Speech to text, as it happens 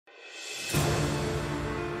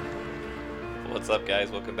What's up, guys?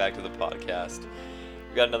 Welcome back to the podcast.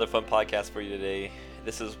 We got another fun podcast for you today.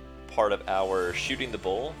 This is part of our Shooting the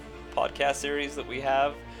Bull podcast series that we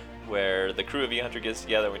have, where the crew of eHunter gets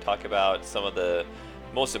together and we talk about some of the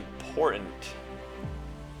most important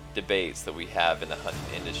debates that we have in the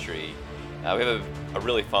hunting industry. We have a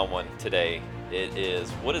really fun one today. It is,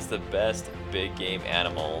 what is the best big game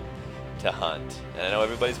animal to hunt? And I know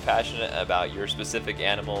everybody's passionate about your specific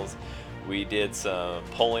animals. We did some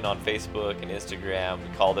polling on Facebook and Instagram.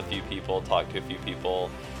 We called a few people, talked to a few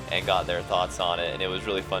people, and got their thoughts on it. And it was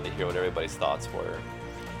really fun to hear what everybody's thoughts were.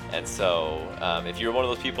 And so if you're one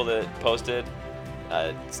of those people that posted,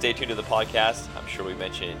 stay tuned to the podcast. I'm sure we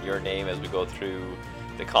mention your name as we go through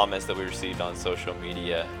the comments that we received on social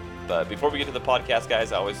media. But before we get to the podcast,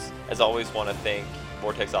 guys, I as always want to thank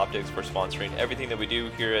Vortex Optics for sponsoring everything that we do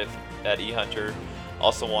here at eHunter.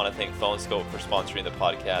 Also want to thank PhoneScope for sponsoring the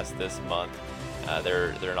podcast this month.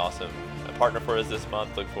 They're an awesome partner for us this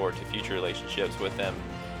month. Look forward to future relationships with them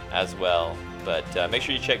as well. But make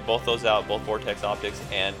sure you check both those out, both Vortex Optics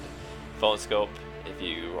and PhoneScope, if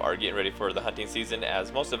you are getting ready for the hunting season,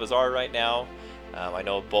 as most of us are right now. I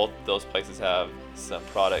know both those places have some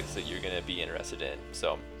products that you're going to be interested in.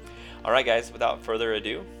 So, all right, guys, without further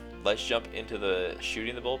ado, let's jump into the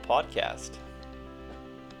Shooting the Bull podcast.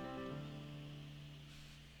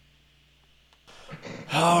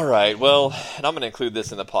 All right, well, and I'm going to include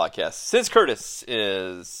this in the podcast. Since Curtis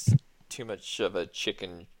is too much of a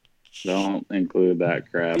chicken... Don't include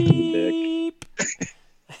that crap, you dick.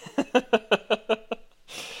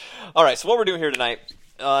 All right, so what we're doing here tonight,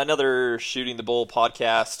 another Shooting the Bull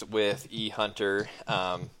podcast with eHunter.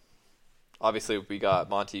 Obviously, we got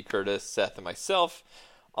Monty, Curtis, Seth, and myself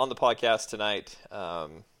on the podcast tonight,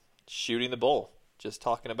 Shooting the Bull, just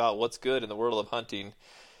talking about what's good in the world of hunting.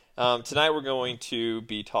 Tonight we're going to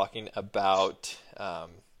be talking about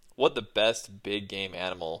what the best big game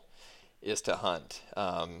animal is to hunt.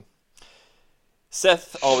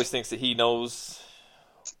 Seth always thinks that he knows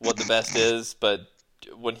what the best is, but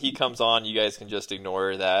when he comes on, you guys can just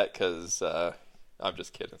ignore that because I'm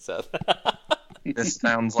just kidding, Seth. This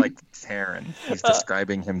sounds like Taryn. He's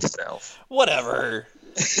describing himself. Whatever.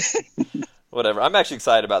 I'm actually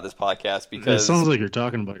excited about this podcast because... It sounds like you're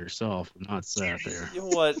talking about yourself, not Seth there. You know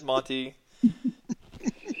what, Monty?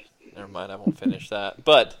 Never mind, I won't finish that.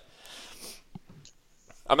 But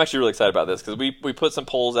I'm actually really excited about this because we put some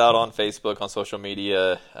polls out on Facebook, on social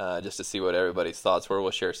media, just to see what everybody's thoughts were.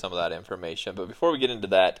 We'll share some of that information. But before we get into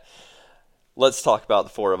that, let's talk about the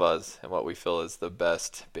four of us and what we feel is the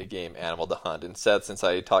best big game animal to hunt. And Seth, since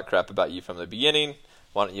I talked crap about you from the beginning,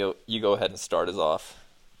 why don't you go ahead and start us off?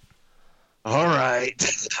 All right,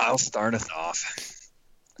 I'll start us off.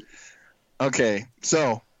 Okay,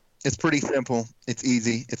 so it's pretty simple. It's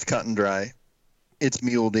easy. It's cut and dry. It's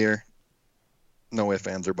mule deer. No ifs,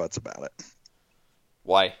 ands, or buts about it.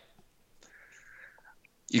 Why?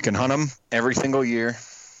 You can hunt them every single year.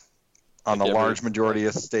 On Like the large majority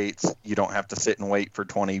of states, you don't have to sit and wait for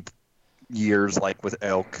 20 years like with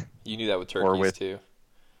elk. You knew that with turkeys too.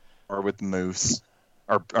 Or with moose.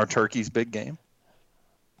 Are turkeys big game?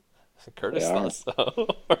 Curtis thought so.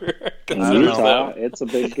 In Utah, it's a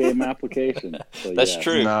big game application. So That's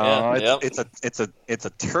true. No, yeah. it's a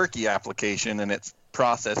turkey application, and it's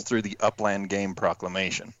processed through the Upland Game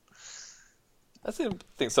Proclamation. I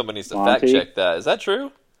think somebody needs to fact check that. Is that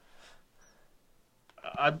true?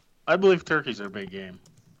 I believe turkeys are big game.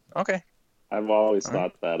 Okay. I've always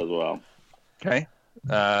thought that as well. Okay.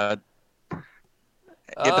 Get to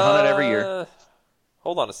hunt it every year.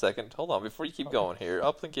 Hold on a second. Hold on. Before you keep going here.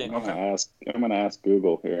 Upland Game. I'm gonna ask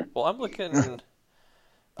Google here. Well, I'm looking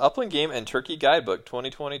Upland Game and Turkey Guidebook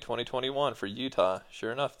 2020-2021 for Utah.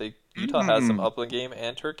 Sure enough, Utah has some upland game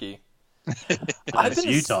and turkey. It's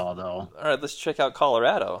Utah, though. All right, let's check out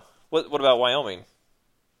Colorado. What about Wyoming?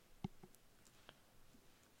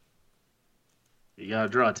 You gotta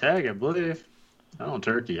draw a tag, I believe. I don't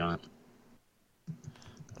turkey hunt.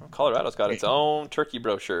 Colorado's got its own turkey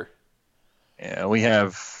brochure. Yeah, we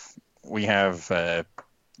have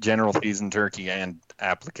general season turkey and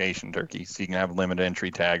application turkey, so you can have a limited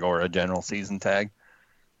entry tag or a general season tag.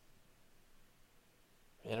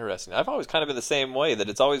 Interesting. I've always kind of been the same way, that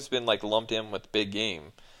it's always been like lumped in with big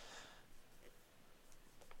game.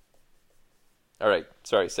 All right,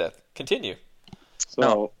 sorry, Seth. Continue.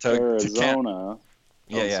 So Arizona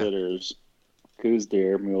considers Coues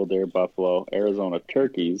deer, mule deer, buffalo, Arizona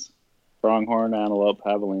turkeys, pronghorn antelope,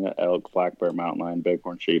 javelina, elk, black bear, mountain lion,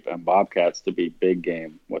 bighorn sheep, and bobcats to be big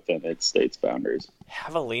game within its state's boundaries.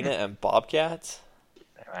 Javelina and bobcats?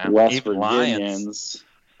 West Virginians,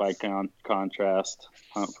 by contrast,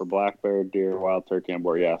 hunt for black bear, deer, wild turkey, and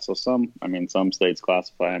boar. Yeah, so some states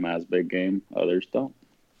classify them as big game, others don't.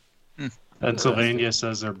 Pennsylvania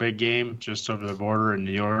says they're big game just over the border, and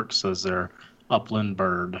New York says they're upland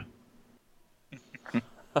bird.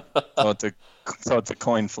 So it's a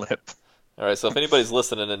coin flip. All right, so if anybody's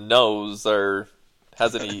listening and knows or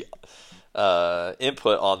has any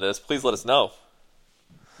input on this, please let us know.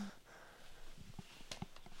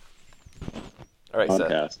 All right,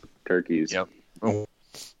 podcast, Seth. Turkeys. Yep. Go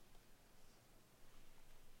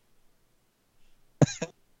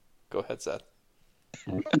ahead, Seth.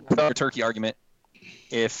 Our turkey argument.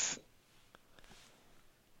 If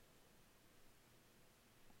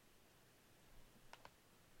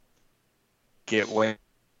get away.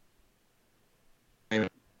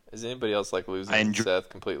 Is anybody else losing Seth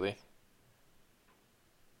completely?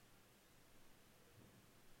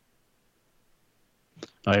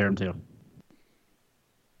 I hear him too.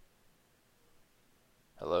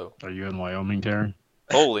 Hello. Are you in Wyoming, Terry?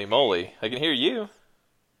 Holy moly! I can hear you.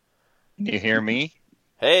 Can you hear me?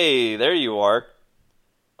 Hey, there you are.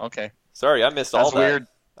 Okay. Sorry, I missed all that. Weird.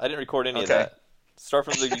 I didn't record any of that. Start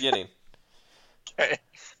from the beginning. Okay.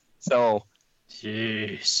 So.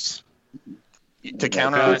 Jeez. To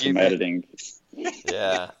counter argument. Editing.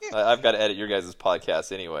 Yeah, I've got to edit your guys'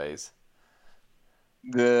 podcast anyways.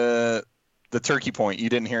 The turkey point, you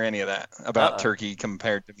didn't hear any of that about turkey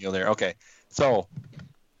compared to mule deer. Okay. So.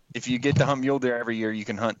 If you get to hunt mule deer every year, you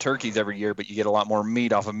can hunt turkeys every year, but you get a lot more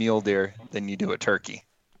meat off a mule deer than you do a turkey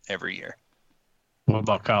every year. What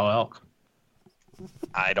about cow elk?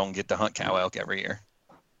 I don't get to hunt cow elk every year.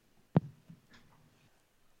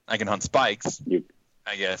 I can hunt spikes,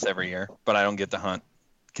 I guess, every year, but I don't get to hunt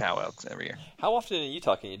cow elks every year. How often in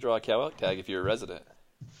Utah can you draw a cow elk tag if you're a resident?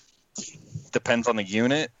 Depends on the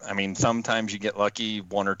unit. I mean, sometimes you get lucky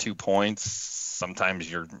 1 or 2 points.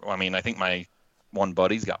 Sometimes I think my one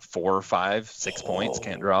buddy's got 4 or 5, 6 points,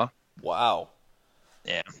 can't draw. Wow.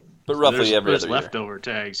 Yeah. But roughly every other year. Leftover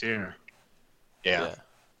tags here. Yeah.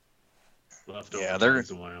 Leftover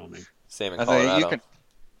tags in Wyoming. Same in Colorado.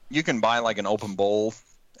 You can buy like an open bowl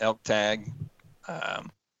elk tag,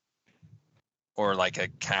 or like a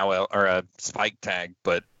cow elk or a spike tag,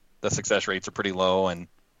 but the success rates are pretty low and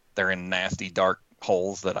they're in nasty dark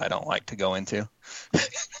holes that I don't like to go into.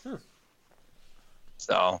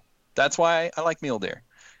 So that's why I like mule deer.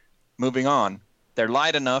 Moving on, they're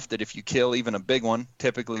light enough that if you kill even a big one,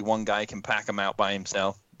 typically one guy can pack them out by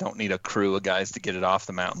himself. Don't need a crew of guys to get it off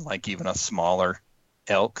the mountain like even a smaller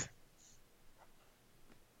elk.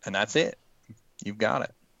 And that's it. You've got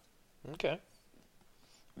it. Okay.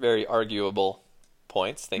 Very arguable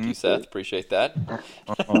points. Thank you, Seth. Appreciate that.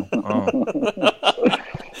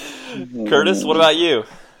 Curtis, what about you?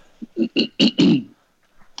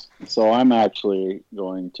 So I'm actually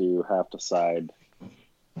going to have to side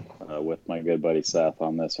with my good buddy Seth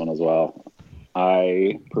on this one as well.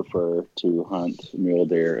 I prefer to hunt mule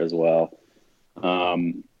deer as well.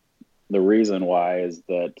 The reason why is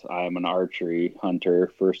that I'm an archery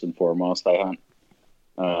hunter first and foremost. I hunt,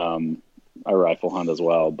 I rifle hunt as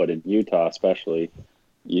well, but in Utah especially,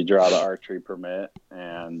 you draw the archery permit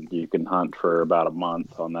and you can hunt for about a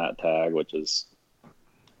month on that tag, which is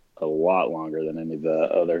a lot longer than any of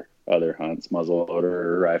the other hunts, muzzleloader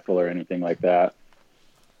or rifle or anything like that.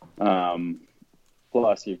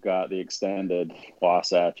 Plus you've got the extended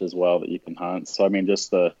Wasatch as well that you can hunt. So I mean,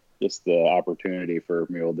 just the opportunity for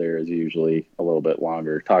mule deer is usually a little bit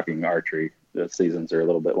longer. Talking archery, the seasons are a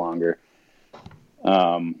little bit longer.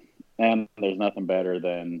 And there's nothing better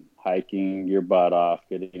than hiking your butt off,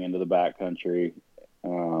 getting into the backcountry,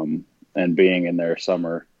 and being in their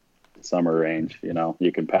summer range. You know,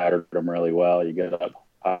 you can pattern them really well. You get up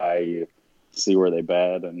high, you see where they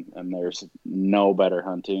bed, and there's no better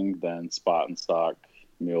hunting than spot and stalk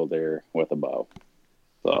mule deer with a bow.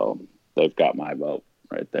 So they've got my vote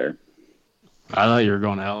right there. I thought you were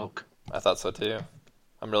going elk. I thought so too.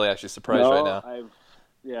 I'm really actually surprised right now.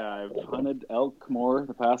 I've hunted elk more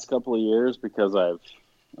the past couple of years because I've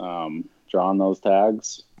drawn those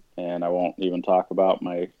tags, and I won't even talk about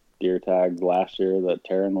my deer tags last year that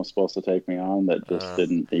Taryn was supposed to take me on that just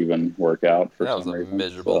didn't even work out for some reason. That was a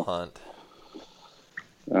miserable hunt.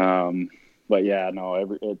 But yeah, no,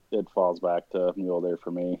 it falls back to mule deer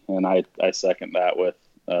for me, and I second that with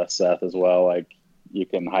Seth as well. Like, you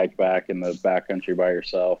can hike back in the backcountry by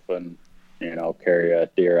yourself, and carry a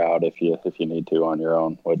deer out if you need to on your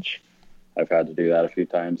own, which I've had to do that a few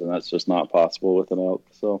times, and that's just not possible with an elk.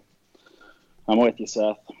 So I'm with you,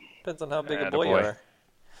 Seth. Depends on how big a boy you are.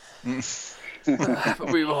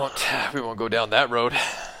 But we won't go down that road.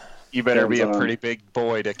 You better be a pretty big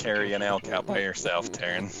boy to carry an elk out by yourself,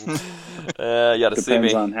 Taryn. You got to see me.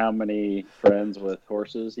 Depends on how many friends with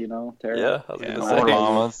horses, Taryn. Yeah, I was going to say. Or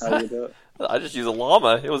llamas. How you do it? I just use a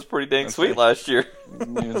llama. It was pretty dang sweet last year.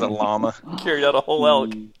 Use a llama. Carried out a whole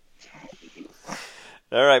elk.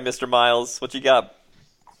 All right, Mr. Miles, what you got?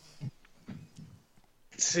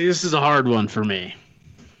 See, this is a hard one for me.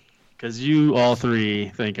 Because you all three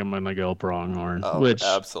think I'm going to go pronghorn. Oh, which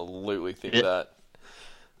absolutely think that.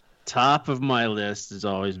 Top of my list has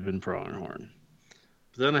always been pronghorn.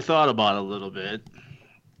 But then I thought about it a little bit.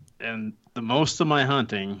 And the most of my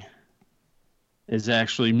hunting is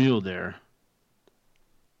actually mule deer.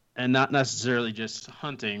 And not necessarily just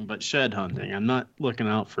hunting, but shed hunting. I'm not looking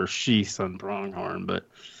out for sheaths on pronghorn, but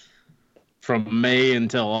from May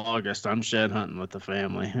until August, I'm shed hunting with the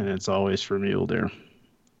family, and it's always for mule deer.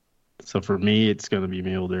 So for me, it's going to be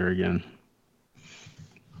mule deer again.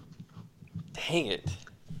 Dang it.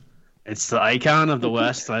 It's the icon of the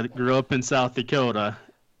West. I grew up in South Dakota.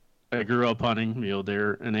 I grew up hunting mule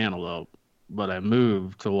deer and antelope, but I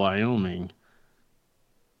moved to Wyoming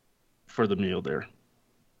for the mule deer.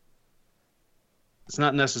 It's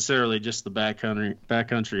not necessarily just the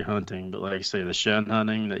backcountry hunting, but like I say, the shed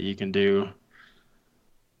hunting that you can do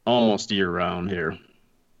almost year round here.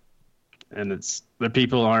 And it's the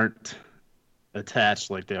people aren't attached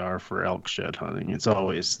like they are for elk shed hunting. It's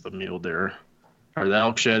always the mule deer or the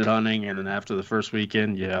elk shed hunting, and then after the first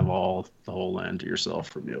weekend, you have the whole land to yourself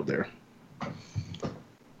for mule deer.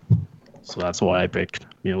 So that's why I picked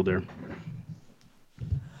mule deer.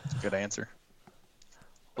 Good answer.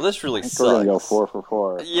 Well, this really sucks. We're going to go 4 for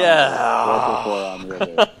 4. Yeah. 4 for 4 on mule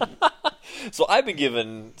deer. So I've been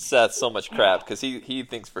giving Seth so much crap because he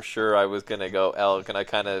thinks for sure I was going to go elk, and I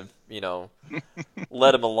kind of,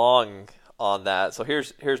 led him along on that. So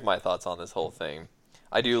here's my thoughts on this whole thing.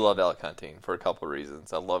 I do love elk hunting for a couple of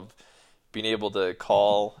reasons. I love being able to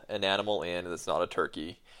call an animal in that's not a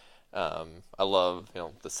turkey. I love,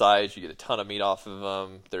 the size. You get a ton of meat off of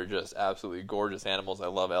them. They're just absolutely gorgeous animals. I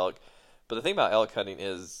love elk. But the thing about elk hunting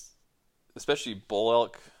is, especially bull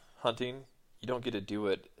elk hunting, you don't get to do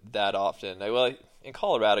it that often. Well, in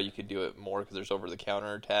Colorado, you can do it more because there's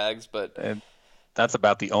over-the-counter tags, but that's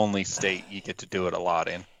about the only state you get to do it a lot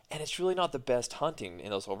in. And it's really not the best hunting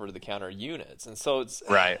in those over-the-counter units, and so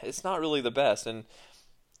it's not really the best. And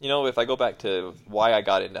if I go back to why I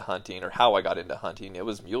got into hunting or how I got into hunting, it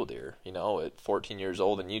was mule deer. At 14 years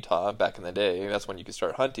old in Utah back in the day, that's when you could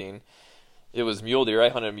start hunting. It was mule deer. I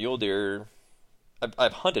hunted mule deer.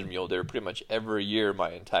 I've hunted mule deer pretty much every year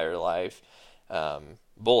my entire life.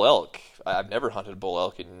 Bull elk, I've never hunted bull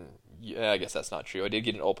elk, and I guess that's not true. I did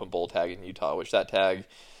get an open bull tag in Utah, which that tag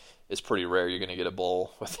is pretty rare. You're going to get a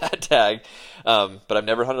bull with that tag. But I've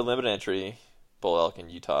never hunted limited entry bull elk in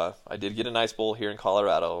Utah. I did get a nice bull here in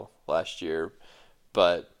Colorado last year,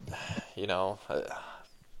 but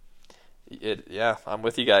I'm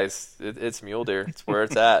with you guys. It's mule deer. It's where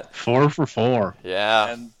it's at. 4 for 4.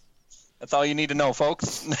 Yeah. And that's all you need to know,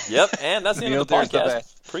 folks. Yep, and that's the end of the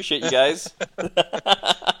podcast. Appreciate you guys.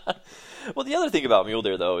 Well, the other thing about mule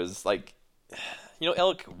deer, though, is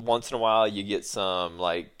elk, once in a while you get some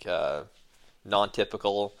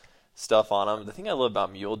non-typical stuff on them. The thing I love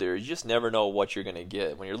about mule deer is you just never know what you're going to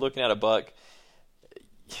get. When you're looking at a buck,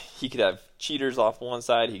 he could have cheaters off one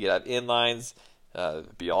side, he could have inlines.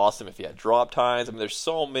 It'd be awesome if he had drop tines. I mean, there's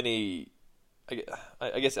so many.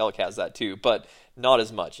 I guess elk has that too, but not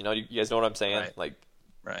as much. You guys know what I'm saying?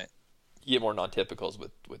 Right. You get more non-typicals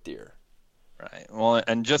with deer. Right. Well,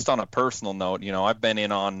 and just on a personal note, I've been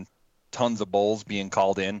in on tons of bulls being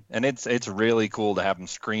called in, and it's really cool to have them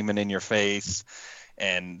screaming in your face,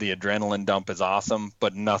 and the adrenaline dump is awesome.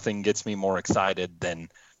 But nothing gets me more excited than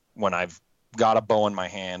when I've got a bow in my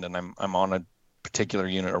hand and I'm on a particular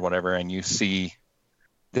unit or whatever, and you see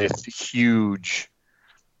this huge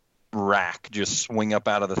rack just swing up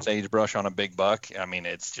out of the sagebrush on a big buck. I mean,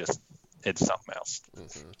 it's something else.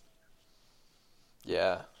 Mm-hmm.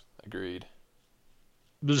 Yeah, agreed.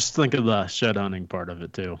 Just think of the shed hunting part of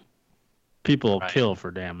it too. People kill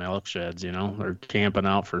for damn elk sheds, They're camping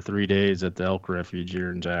out for 3 days at the elk refuge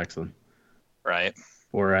here in Jackson. Right.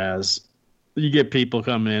 Whereas you get people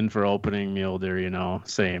coming in for opening mule deer,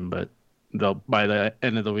 same, but by the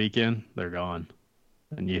end of the weekend, they're gone.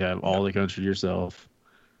 And you have all the country to yourself.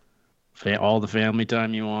 All the family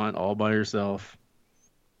time you want, all by yourself.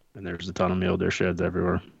 And there's a ton of mule deer sheds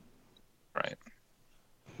everywhere. Right.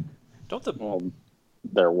 Well,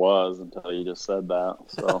 there was until you just said that.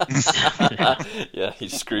 So yeah, you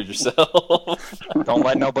screwed yourself. Don't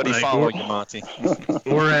let nobody follow you, Monty.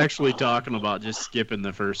 We're actually talking about just skipping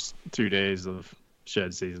the first 2 days of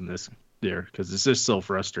shed season deer because it's just so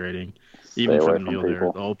frustrating. Even for the mule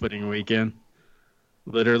deer, the opening weekend,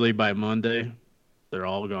 literally by Monday, they're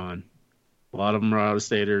all gone. A lot of them are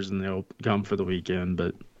out-of-staters and they'll come for the weekend,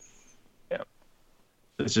 but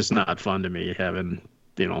it's just not fun to me having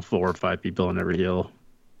 4 or 5 people on every hill.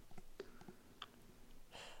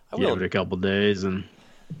 Give it a couple days and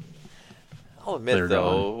I'll admit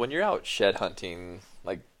though, when you're out shed hunting,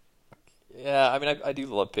 I do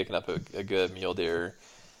love picking up a good mule deer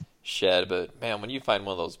shed, but man, when you find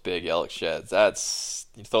one of those big elk sheds,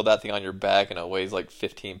 you throw that thing on your back and it weighs like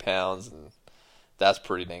 15 pounds, and that's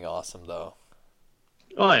pretty dang awesome though.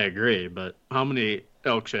 Oh, I agree, but how many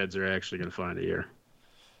elk sheds are actually going to find a year?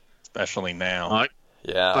 Especially now. I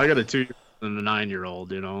got a 2 and a 9-year-old,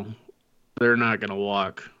 They're not going to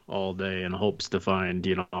walk all day in hopes to find,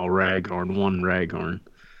 one raghorn.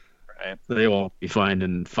 Right. They won't be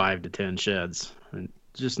finding 5 to 10 sheds.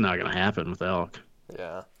 It's just not going to happen with elk.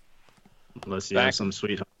 Yeah. Unless you have some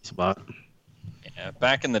sweet hunting spot. Yeah,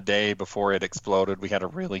 back in the day before it exploded, we had a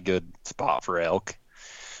really good spot for elk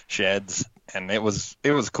sheds, and it was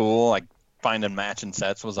cool. Like finding matching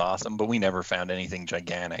sets was awesome, but we never found anything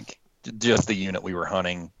gigantic. Just the unit we were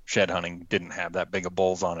hunting, shed hunting, didn't have that big of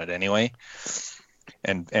bulls on it anyway.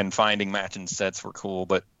 And finding matching sets were cool,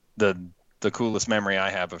 but the coolest memory I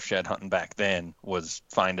have of shed hunting back then was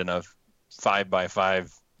finding a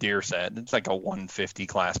 5x5 deer set. It's like a 150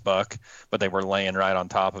 class buck, but they were laying right on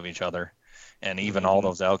top of each other. And even all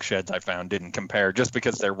those elk sheds I found didn't compare just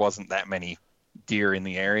because there wasn't that many deer in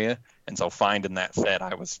the area. And so finding that set,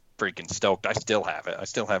 I was freaking stoked. I still have it. I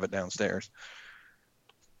still have it downstairs.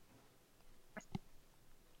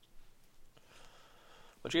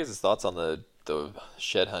 What's your guys' thoughts on the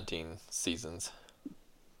shed hunting seasons?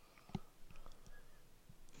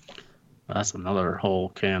 That's another whole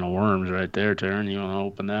can of worms right there, Taryn. You want to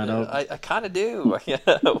open that up? I kind of do.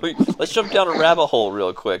 Let's jump down a rabbit hole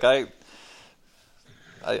real quick. I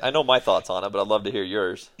know my thoughts on it, but I'd love to hear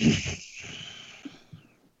yours.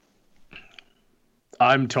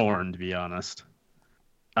 I'm torn, to be honest.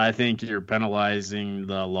 I think you're penalizing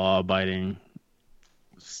the law-abiding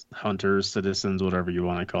hunters, citizens, whatever you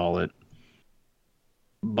want to call it.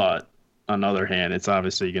 But on the other hand, it's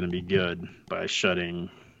obviously going to be good by shutting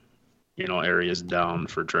areas down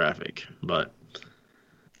for traffic. But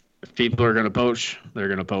if people are going to poach, they're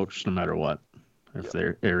going to poach no matter what, if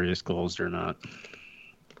their area is closed or not.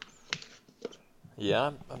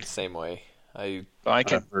 Yeah, I'm the same way. I've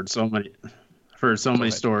heard so many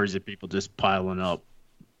stories of people just piling up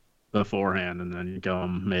beforehand, and then you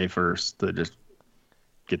come May 1st, they just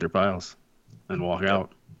get their piles and walk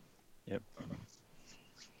out. Yep.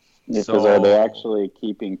 Because are they actually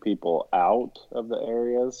keeping people out of the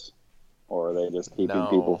areas, or are they just keeping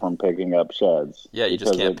people from picking up sheds? Yeah, you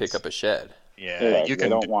just can't pick up a shed. Yeah, they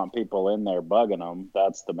don't want people in there bugging them.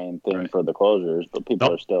 That's the main thing for the closures, but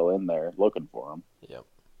people are still in there looking for them. Yep.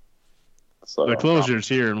 So the closures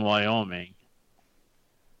here in Wyoming.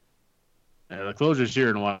 The closures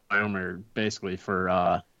here in Wyoming are basically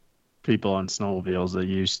for people on snowmobiles that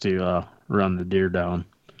used to run the deer down,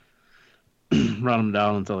 run them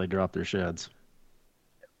down until they drop their sheds.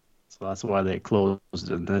 So that's why they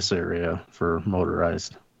closed in this area for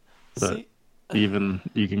motorized. But even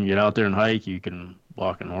you can get out there and hike, you can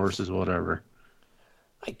walk on horses, whatever.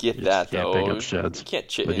 I get that though. Can't pick up sheds. You can't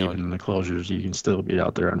but even in the closures, you can still get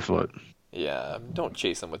out there on foot. Yeah, don't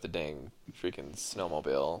chase them with the dang freaking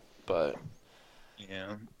snowmobile. But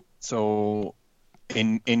yeah, so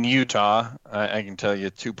in Utah, I can tell you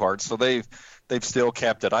 2 parts. So they've still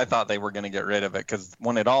kept it. I thought they were going to get rid of it because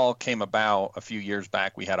when it all came about a few years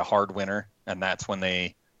back, we had a hard winter, and that's when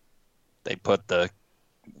they put the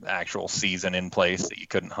actual season in place that you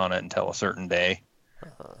couldn't hunt it until a certain day.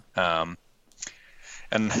 And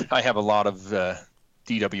I have a lot of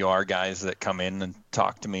DWR guys that come in and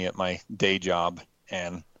talk to me at my day job,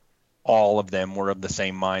 and all of them were of the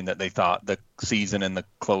same mind that they thought the season and the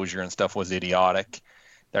closure and stuff was idiotic.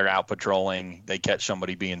 They're out patrolling, they catch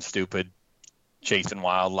somebody being stupid, chasing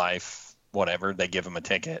wildlife, whatever, they give them a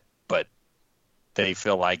ticket. But they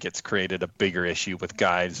feel like it's created a bigger issue with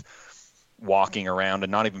guys walking around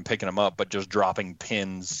and not even picking them up, but just dropping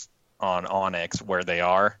pins on Onyx where they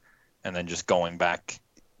are, and then just going back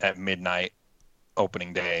at midnight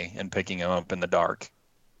opening day and picking them up in the dark.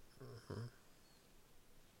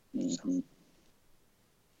 Mm-hmm.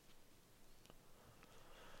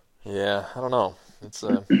 Yeah, I don't know. It's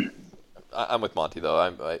I'm with Monty though.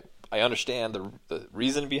 I understand the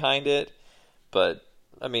reason behind it, but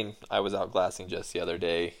I mean, I was out glassing just the other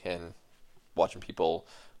day and watching people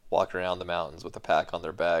walk around the mountains with a pack on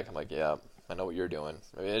their back. I'm like, yeah, I know what you're doing.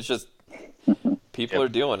 I mean, it's just People are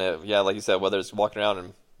doing it. Yeah, like you said, whether it's walking around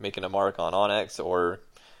and making a mark on onX or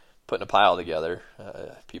putting a pile together,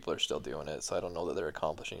 people are still doing it. So I don't know that they're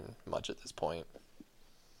accomplishing much at this point.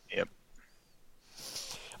 Yep.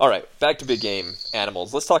 All right, back to big game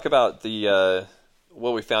animals. Let's talk about the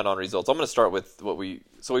what we found on results. I'm going to start with we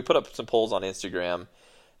put up some polls on Instagram.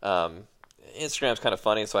 Instagram's kind of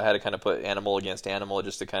funny, so I had to kind of put animal against animal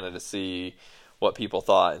just to kind of to see what people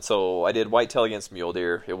thought. And so I did whitetail against mule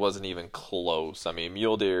deer. It wasn't even close. I mean,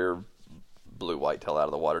 mule deer blew whitetail out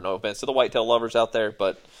of the water. No offense to the whitetail lovers out there,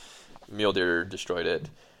 but mule deer destroyed it.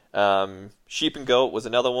 Sheep and goat was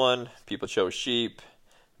another one. People chose sheep.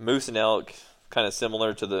 Moose and elk, kind of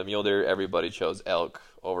similar to the mule deer. Everybody chose elk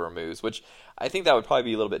over moose, which I think that would probably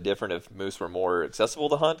be a little bit different if moose were more accessible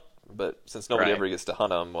to hunt. But since nobody ever gets to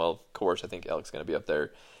hunt them, well, of course, I think elk's going to be up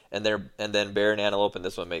there. And then bear and antelope, and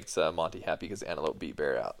this one makes Monty happy because antelope beat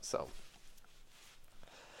bear out. So,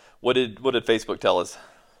 what did Facebook tell us?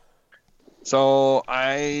 So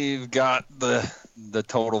I've got the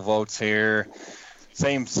total votes here.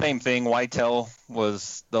 Same thing. Whitetail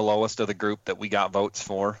was the lowest of the group that we got votes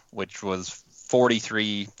for, which was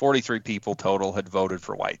 43 people total had voted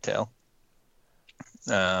for whitetail.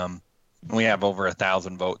 We have over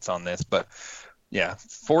 1,000 votes on this, but yeah,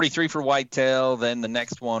 43 for whitetail. Then the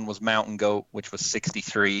next one was mountain goat, which was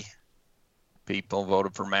 63 people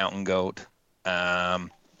voted for mountain goat. And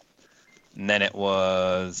then it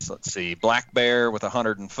was, black bear with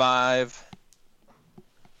 105.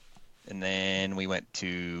 And then we went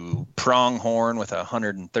to pronghorn with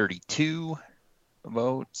 132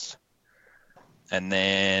 votes. And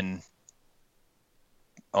then,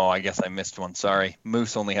 I guess I missed one. Sorry.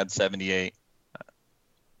 Moose only had 78.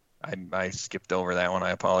 I skipped over that one.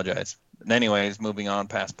 I apologize. But anyways, moving on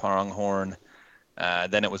past pronghorn.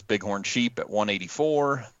 Then it was bighorn sheep at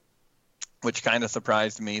 184, which kind of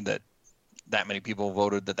surprised me that many people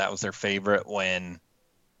voted that was their favorite when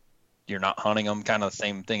you're not hunting them. Kind of the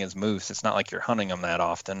same thing as moose. It's not like you're hunting them that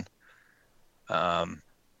often. And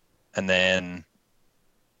then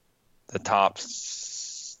the top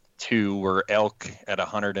two were elk at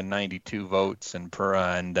 192 votes and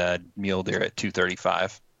mule deer at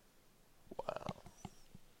 235. Wow.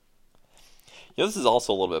 This is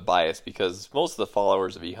also a little bit biased because most of the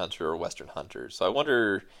followers of eHunter are Western hunters. So I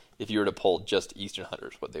wonder if you were to poll just Eastern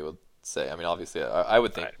hunters, what they would say. I mean, obviously, I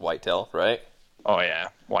would think whitetail, right? Oh, yeah.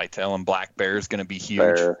 Whitetail and black bear is going to be huge.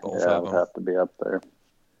 Bear, both of them have to be up there.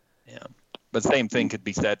 Yeah. But same thing could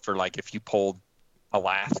be said for, if you polled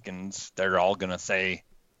Alaskans, they're all going to say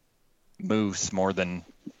moose more than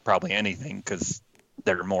probably anything because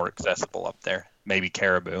they're more accessible up there. Maybe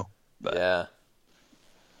caribou. But. Yeah.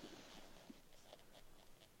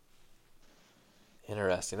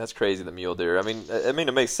 Interesting. That's crazy, the mule deer. I mean,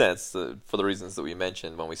 it makes sense for the reasons that we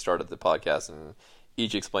mentioned when we started the podcast and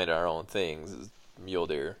each explained our own things, is mule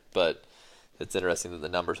deer. But it's interesting that the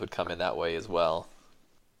numbers would come in that way as well.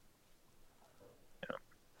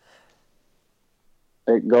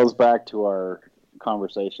 It goes back to our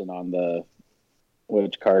conversation on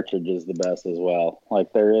which cartridge is the best as well.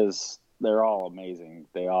 They're all amazing.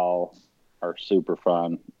 They all are super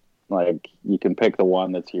fun. You can pick the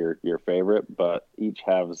one that's your favorite, but each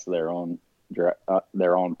has their own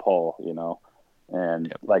pull,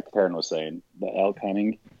 And like Karen was saying, the elk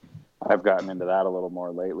hunting, I've gotten into that a little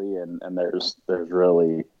more lately, and there's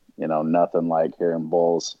really, nothing like hearing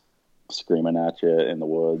bulls screaming at you in the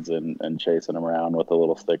woods and chasing them around with a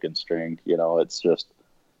little stick and string. It's just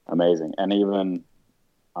amazing. And even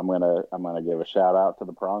I'm gonna give a shout out to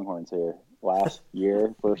the pronghorns here. Last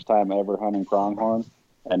year, first time ever hunting pronghorn,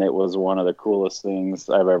 and it was one of the coolest things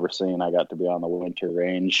I've ever seen. I got to be on the winter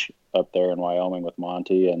range up there in Wyoming with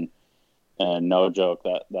Monty, and no joke,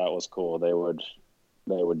 that was cool. They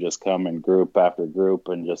would just come in group after group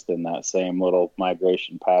and just in that same little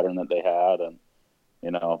migration pattern that they had, and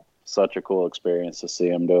such a cool experience to see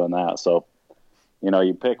them doing that. So,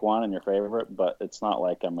 you pick one and your favorite, but it's not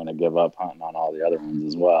like I'm going to give up hunting on all the other ones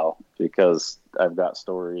as well, because I've got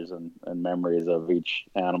stories and memories of each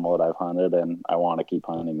animal that I've hunted, and I want to keep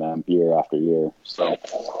hunting them year after year. So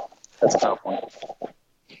that's a tough one.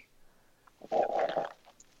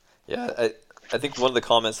 Yeah, I think one of the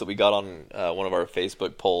comments that we got on one of our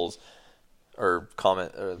Facebook polls or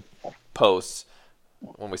posts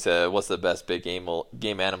when we said, what's the best big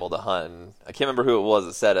game animal to hunt? And I can't remember who it was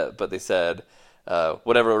that said it, but they said,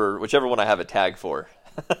 whichever one I have a tag for.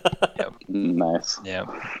 Yep. Nice. Yeah.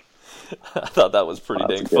 I thought that was pretty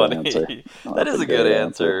dang funny. That is a good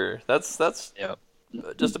answer. That's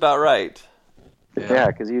just about right. Yeah,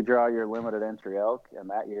 because you draw your limited entry elk, and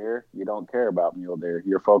that year you don't care about mule deer.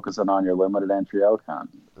 You're focusing on your limited entry elk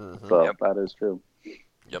hunt. Mm-hmm. So that is true.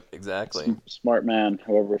 Yep, exactly. Smart man,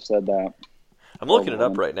 whoever said that. I'm looking it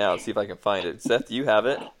up right now to see if I can find it. Seth, do you have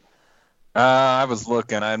it? I was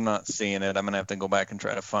looking. I'm not seeing it. I'm going to have to go back and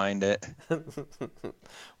try to find it.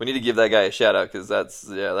 We need to give that guy a shout out because that's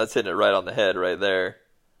hitting it right on the head right there.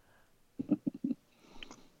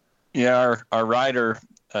 Yeah, our rider,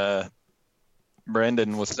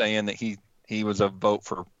 Brendan, was saying that he was a vote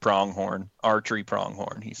for pronghorn, archery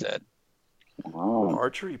pronghorn, he said. Wow.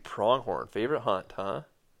 Archery pronghorn, favorite hunt, huh?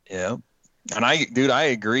 Yeah. And I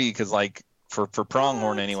agree because like for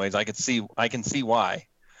pronghorn anyways, I can see why.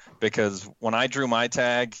 Because when I drew my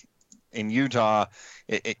tag in Utah,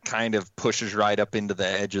 it kind of pushes right up into the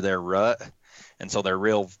edge of their rut. And so they're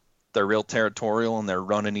real territorial and they're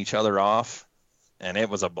running each other off. And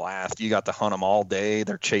it was a blast. You got to hunt them all day.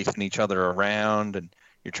 They're chasing each other around and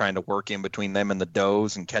you're trying to work in between them and the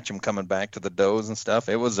does and catch them coming back to the does and stuff.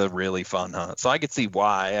 It was a really fun hunt. So I could see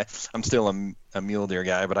why. I'm still a mule deer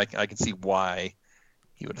guy, but I could see why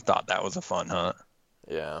he would have thought that was a fun hunt.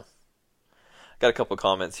 Yeah. Got a couple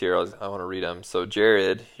comments here. I want to read them. So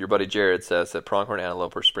Jared, your buddy Jared, says that pronghorn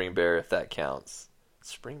antelope or spring bear, if that counts.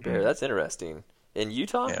 Spring bear, that's interesting. In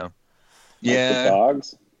Utah? Yeah. Like yeah. The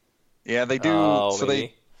dogs? Yeah, they do. Oh, so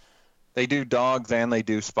they do dogs and they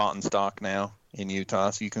do spot and stock now in Utah.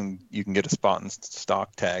 So you can get a spot and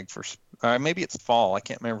stock tag for maybe it's fall. I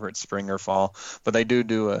can't remember if it's spring or fall, but they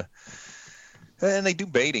do and they do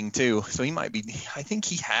baiting too. So he might be. I think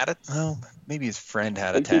he had it. Oh, maybe his friend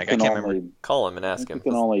had a tag. I can't remember. Call him and ask him. You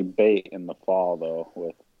can only bait in the fall though.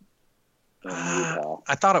 In Utah.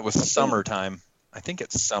 I thought it was summertime. I think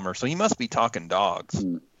it's summer. So he must be talking dogs.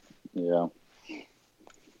 Yeah.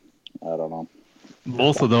 I don't know.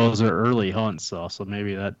 Both of those are early hunts, though, so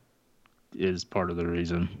maybe that is part of the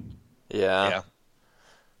reason. Yeah.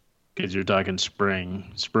 Because you're talking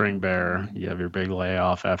spring bear. You have your big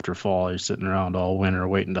layoff after fall. You're sitting around all winter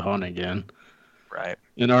waiting to hunt again. Right.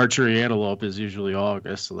 And archery antelope is usually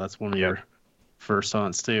August, so that's one of your first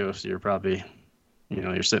hunts too. So you're probably,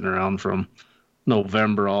 you're sitting around from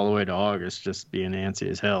November all the way to August, just being antsy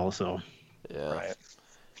as hell. So. Yeah. Right.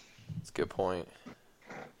 That's a good point.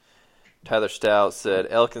 Tyler Stout said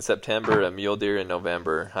elk in September and mule deer in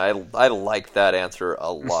November. I like that answer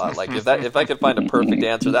a lot. Like if I could find a perfect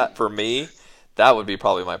answer, that for me, that would be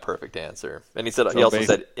probably my perfect answer. And he also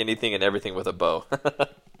said anything and everything with a bow.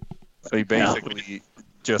 So he basically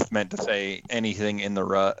just meant to say anything in the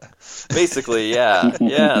rut. Basically, yeah.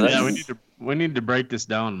 Yeah, we need to break this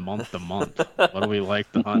down month to month. What do we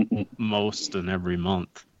like to hunt most in every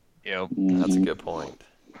month? Yep. That's a good point.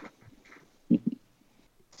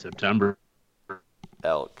 September,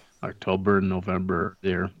 elk. October and November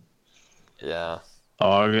deer. Yeah.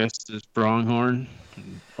 August is pronghorn.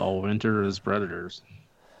 All winter is predators.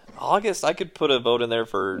 August, I could put a vote in there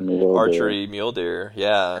for mule deer.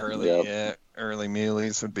 Yeah. Early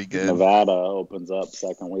muleys would be good. Nevada opens up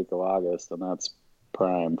second week of August, and that's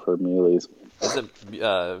prime for muleys.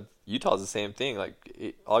 Utah's the same thing, like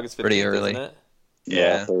August 15th, pretty early. Isn't it?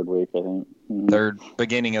 Yeah, third week, I think.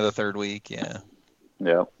 Beginning of the third week, yeah.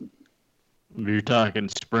 Yeah. If you're talking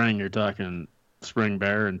spring, you're talking spring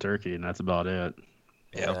bear and turkey, and that's about it.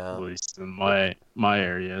 Yeah. At least in my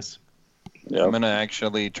areas. Yep. I'm going to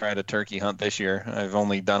actually try to turkey hunt this year. I've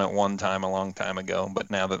only done it one time a long time ago, but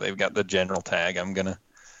now that they've got the general tag, I'm going to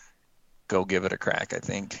go give it a crack, I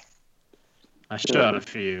think. I shot a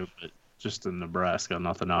few, but just in Nebraska,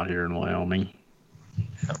 nothing out here in Wyoming.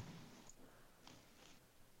 Yeah.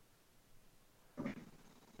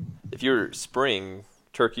 If you're spring,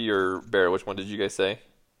 turkey or bear, which one did you guys say?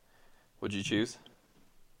 Would you choose?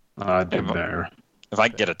 I do bear. If I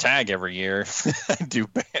get a tag every year, I do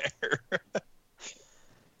bear.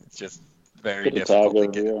 It's just very difficult to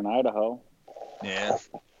get here in Idaho. Yeah.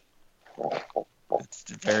 It's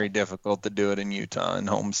very difficult to do it in Utah and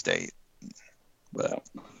home state. But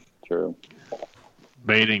true.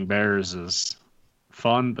 Baiting bears is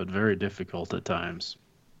fun, but very difficult at times.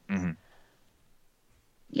 Mm-hmm.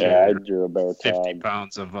 Yeah, I drew a bear tag. 50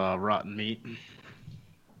 pounds of rotten meat.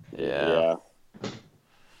 Yeah.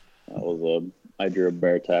 I drew a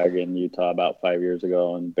bear tag in Utah about 5 years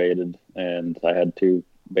ago and baited, and I had 2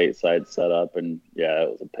 bait sites set up, and it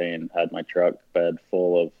was a pain. Had my truck bed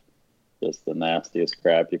full of just the nastiest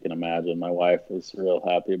crap you can imagine. My wife was real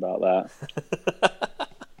happy about that.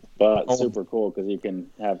 But super cool because you can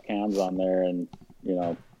have cams on there, and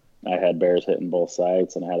I had bears hitting both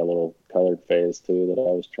sites, and I had a little colored phase too that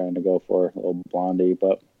I was trying to go for, a little blondie.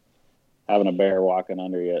 But having a bear walking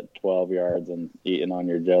under you at 12 yards and eating on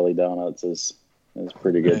your jelly donuts is It was a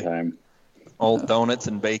pretty good time. Old donuts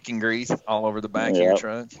and bacon grease all over the back of your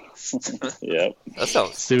truck. Yep. That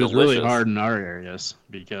sounds It was delicious. really hard in our areas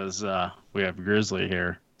because we have grizzly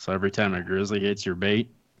here. So every time a grizzly hits your bait,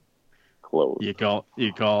 closed. You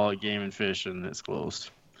call Game and Fish and it's closed.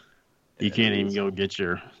 You can't even go get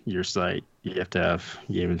your sight. You have to have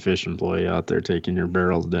Game and Fish employee out there taking your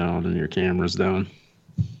barrels down and your cameras down.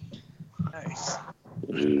 Nice.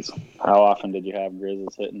 Jeez. How often did you have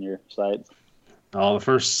grizzlies hitting your sights? The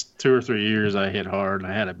first 2 or 3 years I hit hard,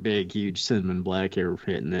 and I had a big, huge cinnamon black hair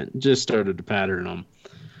hitting it. Just started to pattern them.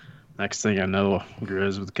 Next thing I know,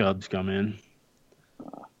 grizz with cubs come in.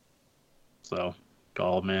 So,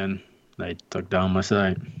 called them in. They took down my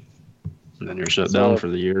sight. And then you're shut down for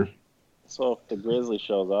the year. So if the grizzly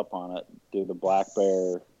shows up on it, do the black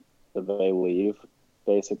bear, do they leave,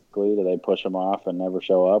 basically? Do they push them off and never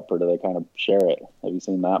show up, or do they kind of share it? Have you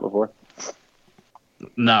seen that before?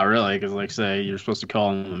 Not really, because like say you're supposed to call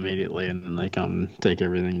them immediately, and then they come and take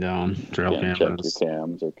everything down. Trail Can't cameras. check your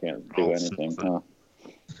cams or can't do anything. Huh?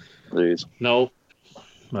 Jeez. Nope.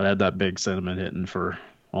 But I had that big cinnamon hitting for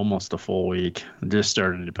almost a full week. Just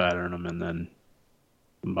starting to pattern them, and then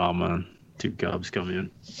mama and 2 cubs come in.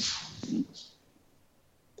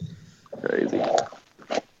 Crazy.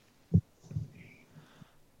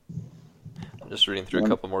 I'm just reading through a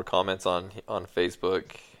couple more comments on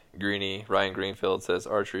Facebook. Ryan Greenfield says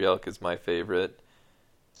archery elk is my favorite.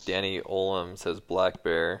 Danny Olam says black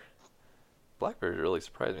bear. Black bear really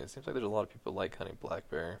surprised me. It seems like there's a lot of people like hunting black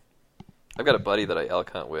bear. I've got a buddy that I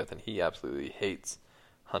elk hunt with, and he absolutely hates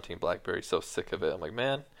hunting black bear. He's so sick of it. I'm like,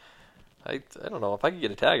 man, I don't know. If I could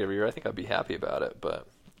get a tag every year, I think I'd be happy about it.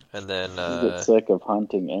 And then you get sick of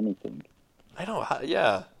hunting anything. I know,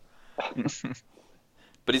 yeah.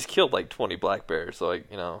 But he's killed like 20 black bears, so I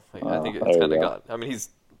think it's kind of got. I mean, he's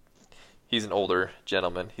an older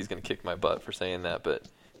gentleman. He's gonna kick my butt for saying that, but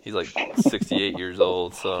he's like 68 years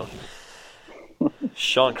old. So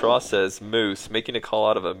Sean Cross says moose, making a call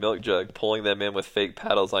out of a milk jug, pulling them in with fake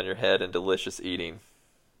paddles on your head, and delicious eating.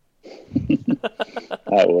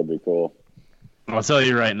 That would be cool. I'll tell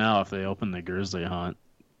you right now, if they open the grizzly hunt,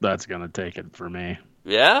 that's gonna take it for me.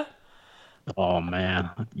 Yeah? Oh man,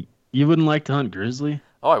 you wouldn't like to hunt grizzly?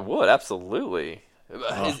 Oh, I would, absolutely.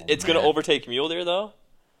 It's gonna overtake mule deer though.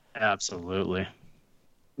 Absolutely.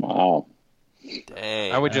 Wow.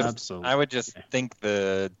 Dang. I would just think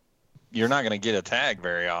you're not going to get a tag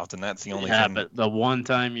very often. That's the only thing. Yeah, but the one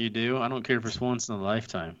time you do, I don't care if it's once in a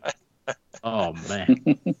lifetime. Oh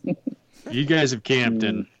man. You guys have camped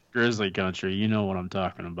in grizzly country. You know what I'm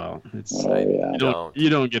talking about. You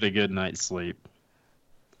don't get a good night's sleep.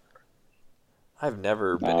 I've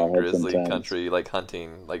never been in grizzly country, like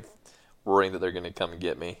hunting, like worrying that they're going to come and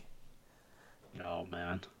get me. Oh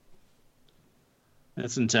man.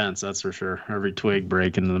 It's intense, that's for sure. Every twig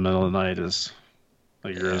breaking in the middle of the night is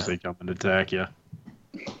like grizzly coming to attack you.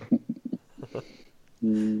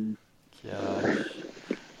 Gosh.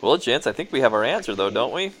 Well, gents, I think we have our answer, though,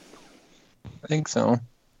 don't we? I think so.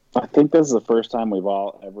 I think this is the first time we've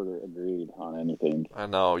all ever agreed on anything. I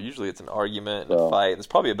know. Usually it's an argument and a fight. It's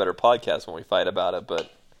probably a better podcast when we fight about it, but...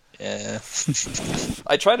 Yeah.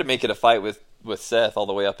 I tried to make it a fight with Seth all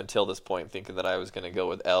the way up until this point, thinking that I was going to go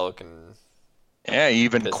with elk and... Yeah, he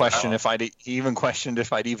even questioned if I'd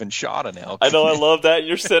even shot an elk. I know, I love that.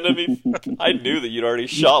 You're sending me... I knew that you'd already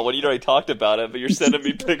shot one. You'd already talked about it, but you're sending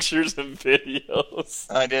me pictures and videos.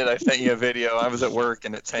 I did. I sent you a video. I was at work,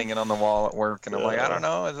 and it's hanging on the wall at work, and I'm like, I don't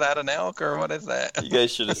know. Is that an elk, or what is that? You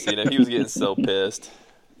guys should have seen him. He was getting so pissed.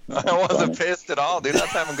 I wasn't pissed at all, dude. I was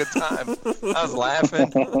having a good time. I was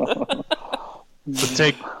laughing. So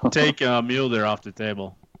take mule deer off the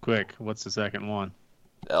table. Quick. What's the second one?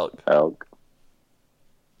 Elk.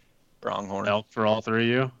 Pronghorn. Elk for all three of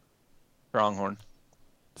you? Pronghorn.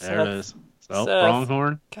 There it is. So,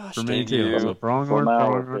 pronghorn for me too. So, pronghorn,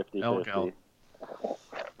 elk.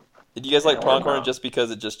 Did you guys like pronghorn just because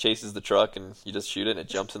it just chases the truck and you just shoot it and it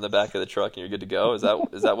jumps in the back of the truck and you're good to go? Is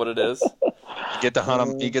that what it is? You get to hunt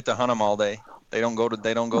them. You get to hunt them all day. They don't go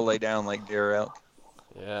lay down like deer or elk.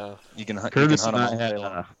 Yeah. You can hunt. Curtis you can hunt and them I all day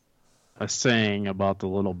long. had a saying about the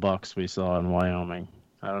little bucks we saw in Wyoming.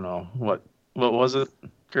 I don't know what was it,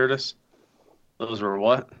 Curtis? Those were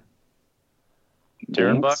what?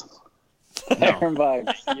 Terran bucks? Terran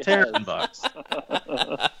bucks. Yes. Terran bucks.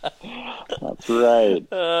 That's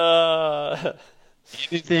right.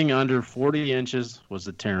 Anything under 40 inches was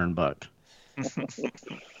a Terran buck.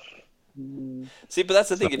 See, but that's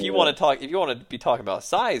the thing. If you want to be talking about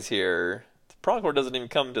size here, the pronghorn doesn't even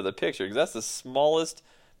come into the picture because that's the smallest,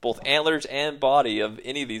 both antlers and body of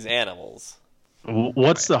any of these animals.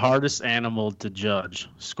 What's the hardest animal to judge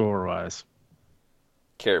score-wise?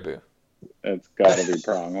 Caribou. It's got to be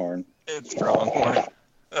pronghorn. It's pronghorn.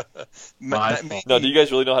 No, do you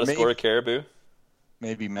guys really know how to score a caribou?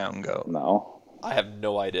 Maybe mountain goat. No. I have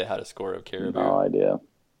no idea how to score a caribou. No idea.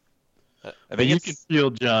 I think you can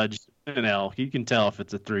field judge an elk. You can tell if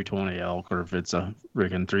it's a 320 elk or if it's a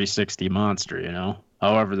freaking 360 monster, you know?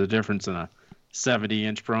 However, the difference in a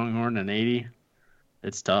 70-inch pronghorn and 80,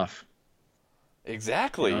 it's tough.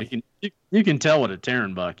 Exactly. You know, you can tell what a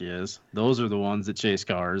Terran buck is. Those are the ones that chase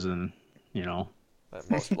cars and, you know.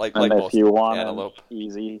 Like and most if you want antelope.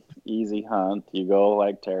 an easy hunt, you go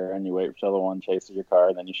like Terran, you wait for the other one chases your car,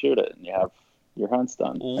 and then you shoot it, and you have your hunt's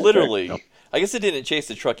done. Literally. Right. I guess it didn't chase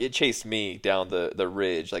the truck. It chased me down the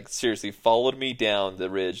ridge. Like, seriously, followed me down the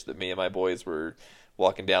ridge that me and my boys were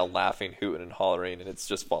walking down, laughing, hooting, and hollering, and it's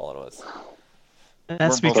just following us.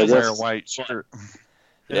 That's because wear a white shirt.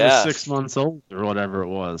 It was 6 months old or whatever it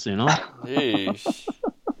was, you know? Yeesh.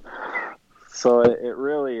 So it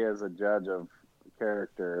really is a judge of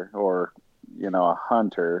character or, you know, a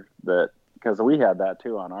hunter that, because we had that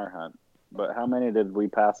too on our hunt. But how many did we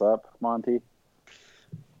pass up, Monty,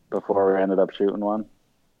 before we ended up shooting one?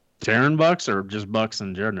 Terran bucks or just bucks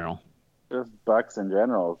in general? Just bucks in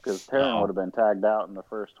general, because Terran would have been tagged out in the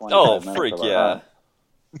first 20 minutes. Oh, freak, yeah.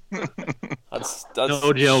 That's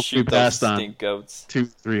no joke. We passed on stink goats.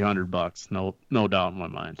 $200-300. No doubt in my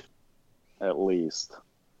mind. At least.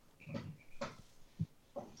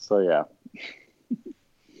 So yeah.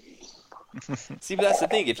 See, but that's the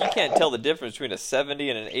thing. If you can't tell the difference between a 70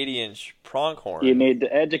 and an 80-inch pronghorn, you need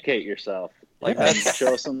to educate yourself. Like that's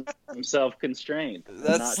show some self-constraint.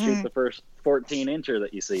 Not shoot the first 14-incher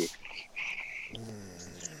that you see.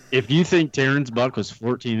 If you think Terran's buck was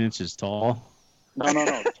 14 inches tall.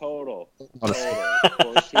 No. Total.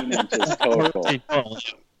 14 inches total.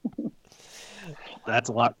 That's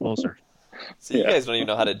a lot closer. So you guys don't even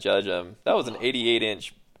know how to judge them. That was an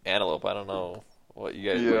 88-inch antelope. I don't know what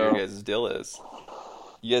your guys' deal is.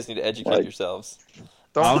 You guys need to educate yourselves.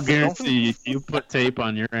 I'll guarantee you put tape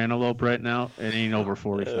on your antelope right now, it ain't over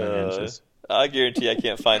 45 inches. I guarantee I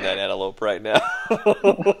can't find that antelope right now.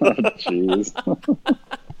 Jeez.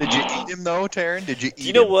 Did you eat him though, Terran? Did you eat him?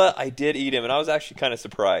 You know what? I did eat him, and I was actually kind of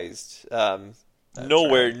surprised.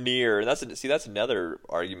 Nowhere near. That's another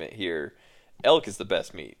argument here. Elk is the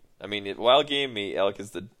best meat. I mean, wild game meat, elk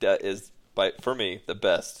is for me the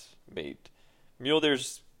best meat. Mule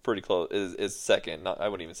deer's pretty close. Is second. I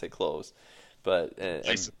wouldn't even say close. But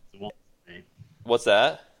what's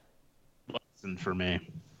that? Bison for me.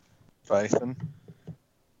 Bison.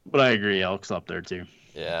 But I agree, elk's up there too.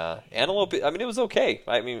 Yeah, antelope. I mean, it was okay.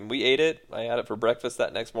 I mean, we ate it. I had it for breakfast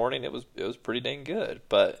that next morning. It was pretty dang good.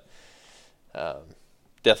 But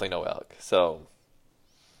definitely no elk. So,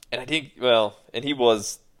 and I think and he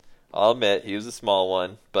was. I'll admit he was a small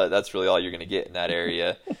one, but that's really all you're going to get in that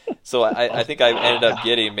area. So I think I ended up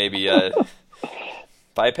getting maybe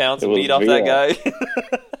 5 pounds of meat off that guy.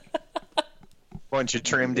 Once you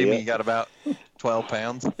trimmed him, you got about 12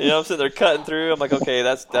 pounds. You know, I'm sitting there cutting through. I'm like, okay,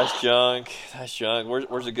 that's junk. That's junk.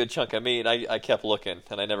 Where's a good chunk of meat? I kept looking,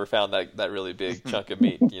 and I never found that really big chunk of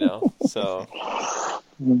meat, you know. So,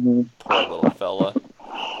 poor little fella.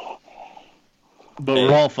 But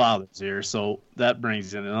we're all fathers here, so that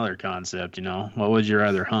brings in another concept, you know. What would you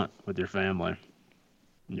rather hunt with your family,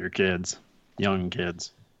 your kids, young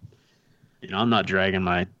kids? You know, I'm not dragging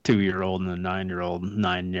my 2-year-old and a 9-year-old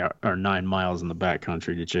 9 miles in the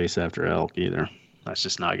backcountry to chase after elk either. That's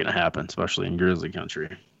just not going to happen, especially in grizzly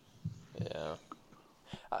country. Yeah.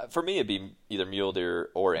 For me, it'd be either mule deer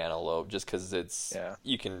or antelope, just because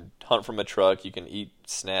you can hunt from a truck, you can eat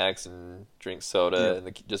snacks and drink soda,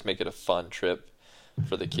 and just make it a fun trip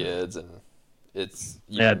for the kids, and you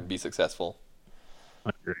can be successful. I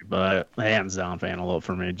agree, but hands down for antelope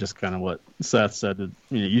for me. Just kind of what Seth said.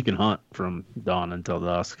 You can hunt from dawn until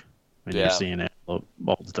dusk, and you're seeing antelope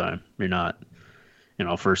all the time. You're not,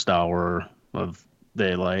 first hour of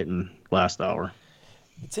daylight and last hour.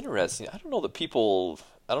 It's interesting. I don't know if people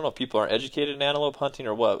aren't educated in antelope hunting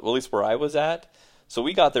or what. Well, at least where I was at. So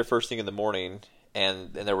we got there first thing in the morning,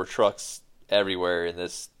 and there were trucks everywhere in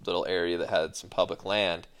this little area that had some public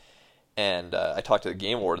land. And I talked to the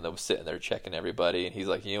game warden that was sitting there checking everybody, and he's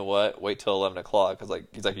like, you know what? Wait till 11 o'clock.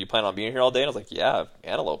 He's like, you plan on being here all day? And I was like, yeah,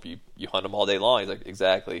 antelope. You hunt them all day long. He's like,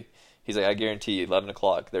 exactly. He's like, I guarantee you, 11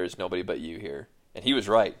 o'clock, there's nobody but you here. And he was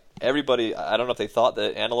right. Everybody, I don't know if they thought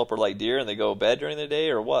that antelope were like deer and they go to bed during the day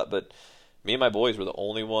or what, but me and my boys were the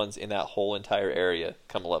only ones in that whole entire area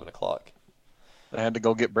come 11 o'clock. I had to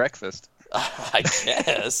go get breakfast. I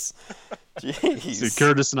guess. Jeez. See,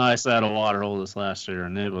 Curtis and I sat a water hole this last year,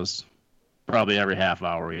 and it was probably every half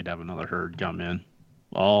hour we'd have another herd come in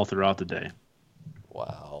all throughout the day.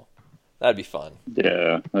 Wow. That'd be fun.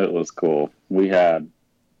 Yeah, it was cool. We had,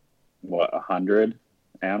 100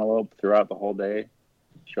 antelope throughout the whole day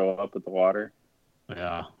show up at the water?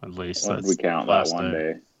 Yeah, at least. What did we count that one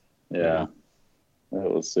day? Yeah.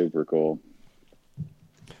 It was super cool.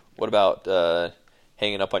 What about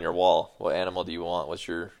hanging up on your wall? What animal do you want? What's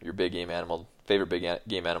your big game animal, favorite big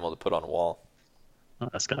game animal to put on a wall? Oh,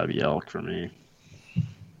 that's got to be elk for me.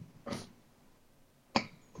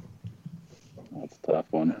 That's a tough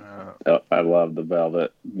one. I love the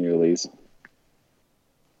velvet muleys.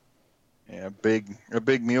 Yeah, a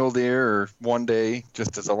big mule deer, or one day,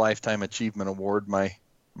 just as a lifetime achievement award, my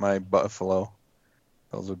buffalo.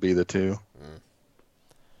 Those would be the two.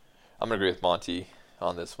 I'm gonna agree with Monty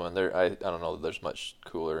on this one. I don't know that there's much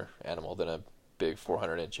cooler animal than a big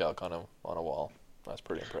 400-inch elk on a wall. That's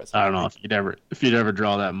pretty impressive. I don't know if you'd ever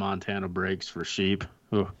draw that Montana breaks for sheep.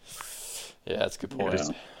 Ooh. Yeah, that's a good point.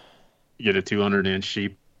 You get a 200-inch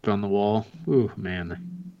sheep on the wall. Ooh,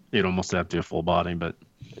 man, you'd almost have to do a full body, but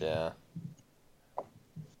yeah.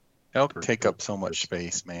 Elk take up so much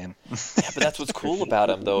space, man. Yeah, but that's what's cool about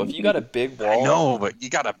them, though. If you got a big wall, I know, but you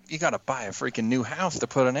gotta buy a freaking new house to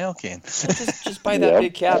put an elk in. Just buy that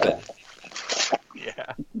big cabin.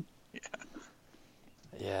 Yeah.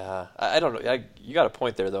 Yeah, I don't know. You got a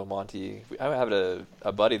point there, though, Monty. I have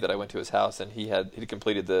a buddy that I went to his house, and he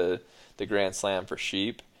completed the Grand Slam for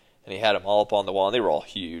sheep, and he had them all up on the wall, and they were all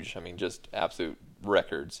huge. I mean, just absolute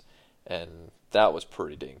records, and that was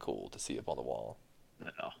pretty dang cool to see up on the wall.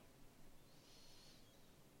 Yeah.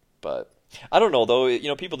 But I don't know, though.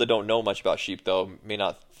 People that don't know much about sheep, though, may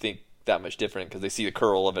not think that much different because they see the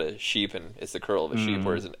curl of a sheep, and it's the curl of a sheep.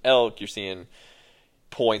 Whereas an elk, you're seeing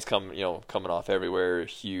points coming off everywhere,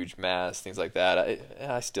 huge mass, things like that.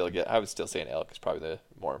 I would still say an elk is probably the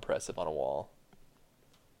more impressive on a wall.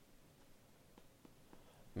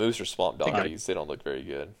 Moose or swamp donkeys, they don't look very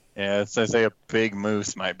good. Yeah, so I say a big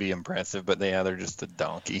moose might be impressive, but they're just a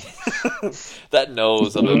donkey. That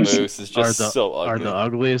nose of a moose is just so ugly. Are the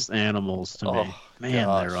ugliest animals to me. Man,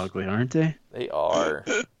 gosh. They're ugly, aren't they? They are.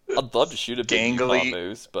 I'd love to shoot a big Yukon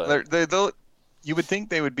moose, but you would think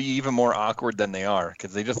they would be even more awkward than they are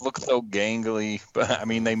because they just look so gangly. But I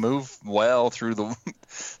mean, they move well through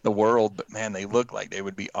the world, but man, they look like they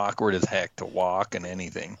would be awkward as heck to walk and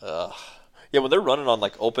anything. Yeah, when they're running on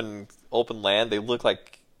like open land, they look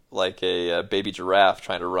like a baby giraffe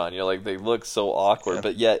trying to run. They look so awkward.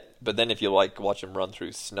 Yeah. But then if you watch them run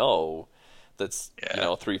through snow, that's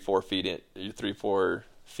 3-4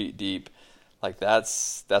 feet deep, like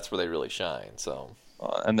that's where they really shine. So.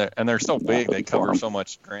 And they're so big, they cover so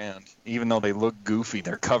much ground. Even though they look goofy,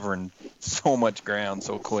 they're covering so much ground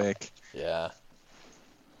so quick. Yeah.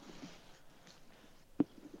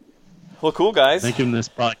 Well, cool, guys. I think in this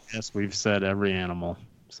podcast we've said every animal,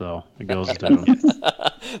 so it goes to.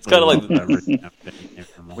 It's kind of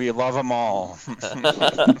like we love them all.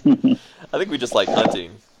 I think we just like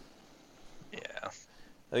hunting. Yeah.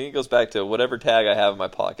 I think it goes back to whatever tag I have in my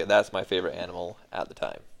pocket. That's my favorite animal at the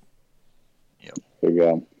time. Yep. There you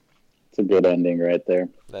go. It's a good ending right there.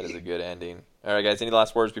 That is a good ending. All right, guys. Any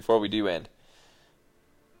last words before we do end?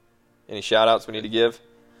 Any shout-outs we need to give?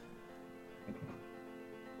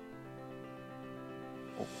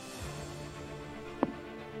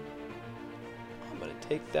 I'm going to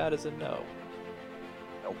take that as a no.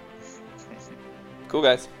 Nope. Cool,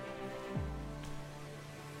 guys.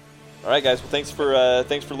 All right, guys. Well, thanks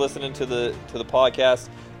for listening to the podcast.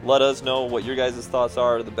 Let us know what your guys' thoughts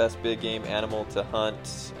are, the best big game animal to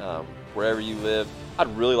hunt wherever you live.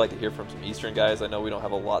 I'd really like to hear from some Eastern guys. I know we don't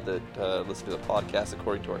have a lot that listen to the podcast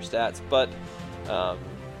according to our stats, but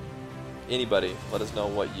anybody, let us know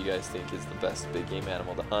what you guys think is the best big game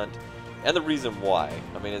animal to hunt and the reason why.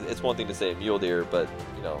 I mean, it's one thing to say mule deer, but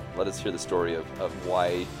let us hear the story of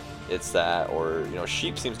why it's that. Or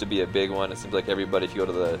sheep seems to be a big one. It seems like everybody, if you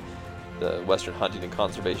go to the Western Hunting and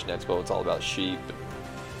Conservation Expo, it's all about sheep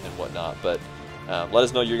and whatnot. But let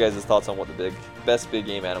us know your guys' thoughts on what the best big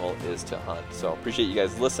game animal is to hunt. So appreciate you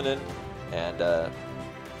guys listening, and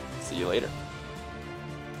see you later.